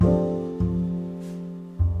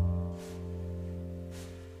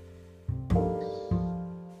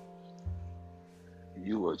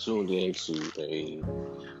are tuned in to a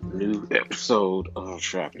new episode of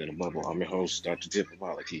Trapping in a Bubble. I'm your host, Dr. Tip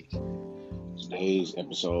Apology. Today's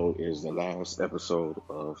episode is the last episode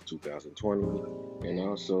of 2020 and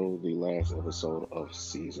also the last episode of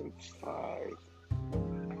season 5.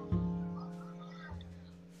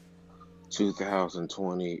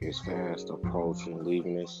 2020 is fast approaching,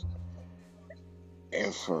 leaving us,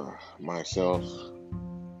 and for myself,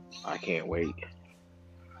 I can't wait.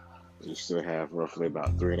 We still have roughly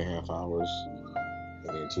about 3.5 hours,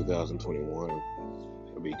 and then 2021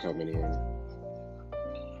 will be coming in.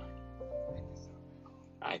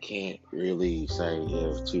 I can't really say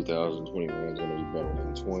if 2021 is going to be better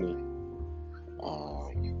than 20,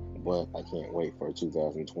 but I can't wait for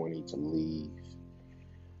 2020 to leave.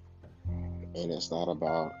 And it's not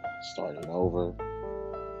about starting over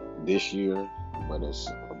this year, but it's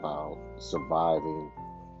about surviving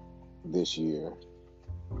this year.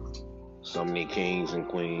 So many kings and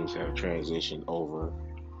queens have transitioned over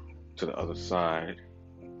to the other side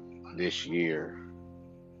this year.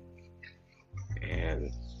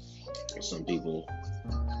 And some people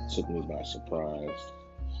took me by surprise.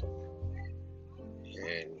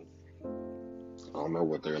 And I don't know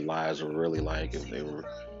what their lives were really like, if they were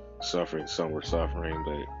suffering. Some were suffering,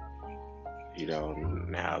 but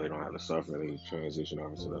now they don't have to suffer. They transition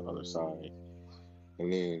over to the other side.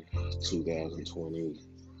 And then 2020,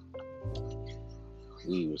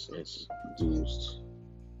 we was introduced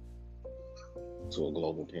to a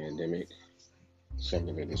global pandemic,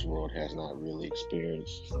 something that this world has not really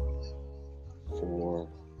experienced for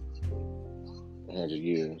 100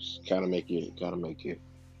 years. Gotta make it.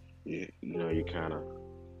 You kind of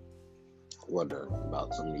wonder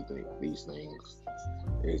about some of these things.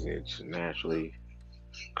 Is it naturally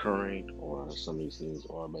occurring, or some of these things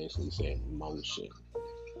are basically saying motion?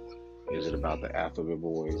 Is it about the alphabet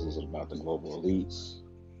boys? Is it about the global elites?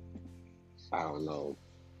 I don't know.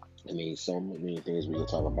 I mean, so many things we can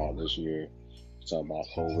talk about this year. We talk about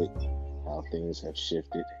COVID, how things have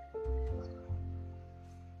shifted,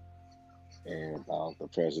 and about the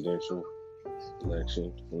presidential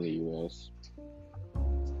election in the U.S.,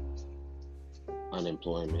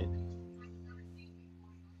 unemployment.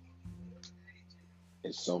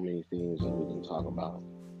 There's so many things that we can talk about.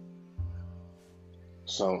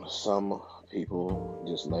 So some people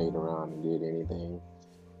just laid around and did anything.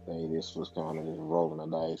 This was kind of just rolling the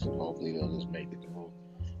dice, and hopefully they'll just make it through.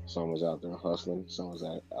 Some was out there hustling. Some was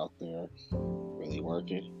out there really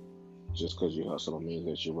working. Just because you hustle don't mean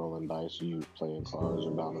that you're rolling dice or you playing cards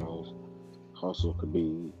or dominoes. Hustle could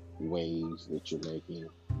be ways that you're making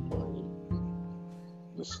money,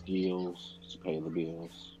 the skills to pay the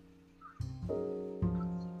bills.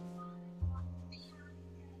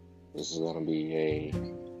 This is going to be a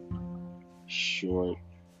short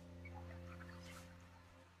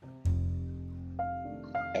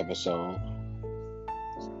episode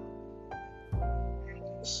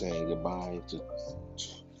saying goodbye to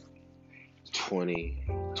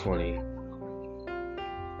 2020.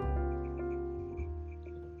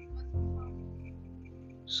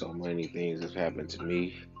 So many things have happened to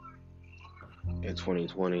me in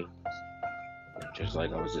 2020. Just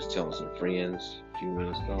like I was just telling some friends a few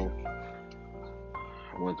minutes ago,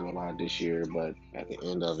 I went through a lot this year, but at the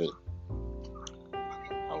end of it,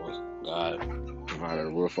 God provided a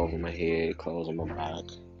roof over my head, clothes on my back,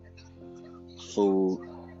 food.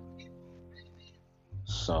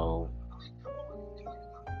 So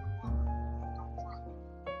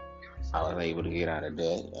I was able to get out of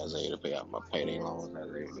debt. I was able to pay out my payday loans. I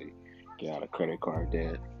was able to get out of credit card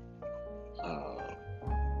debt.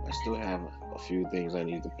 I still have a few things I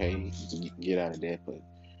need to pay to get out of debt, but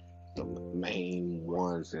the main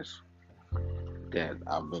ones that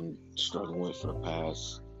I've been struggling with for the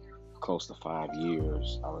past close to 5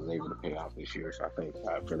 years, I was able to pay off this year, so I thank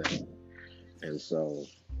God for that. And so,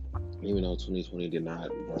 even though 2020 did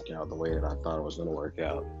not work out the way that I thought it was going to work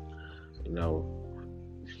out,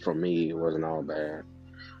 for me, it wasn't all bad.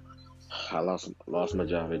 I lost my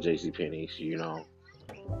job at JCPenney's.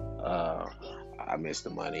 I missed the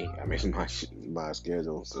money. I missed my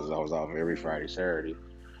schedule since I was off every Friday, Saturday.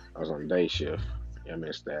 I was on day shift. I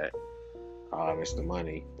missed that. I missed the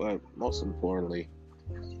money. But most importantly,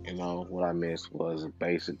 what I missed was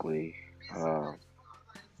basically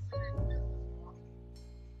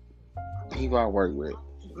people I worked with.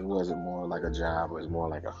 It wasn't more like a job. It was more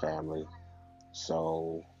like a family.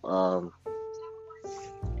 So, I'm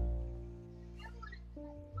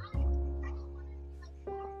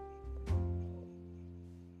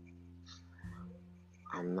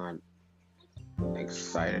not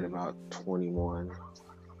excited about 21,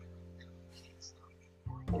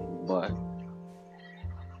 but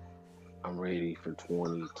I'm ready for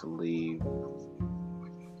 20 to leave,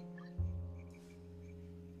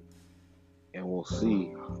 and we'll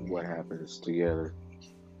see what happens together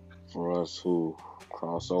for us who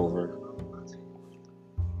cross over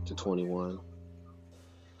to 21.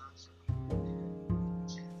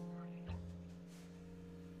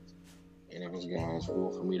 And if it's God's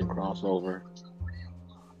will for me to cross over,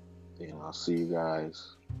 then I'll see you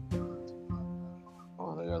guys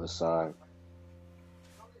on the other side.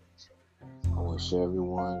 I wish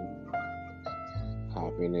everyone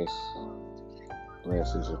happiness,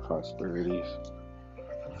 blessings, and prosperities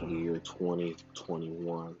for the year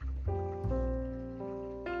 2021.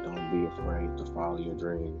 Don't be afraid to follow your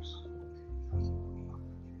dreams.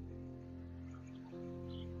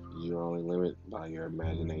 You're only limited by your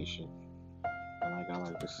imagination. And like I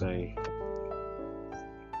like to say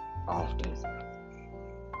often,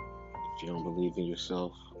 if you don't believe in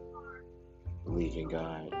yourself, believe in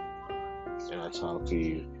God. And I talk to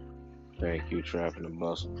you. Thank you, Trapping the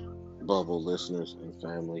Bubble listeners and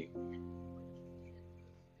family,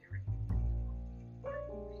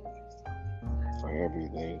 for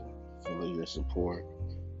everything, for your support.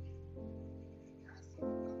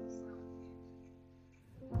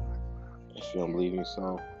 If you don't believe in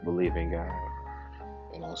yourself, believe in God.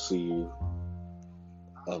 And I'll see you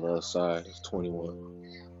on the other side. It's 21.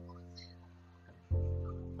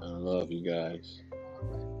 I love you guys.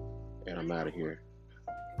 And I'm out of here.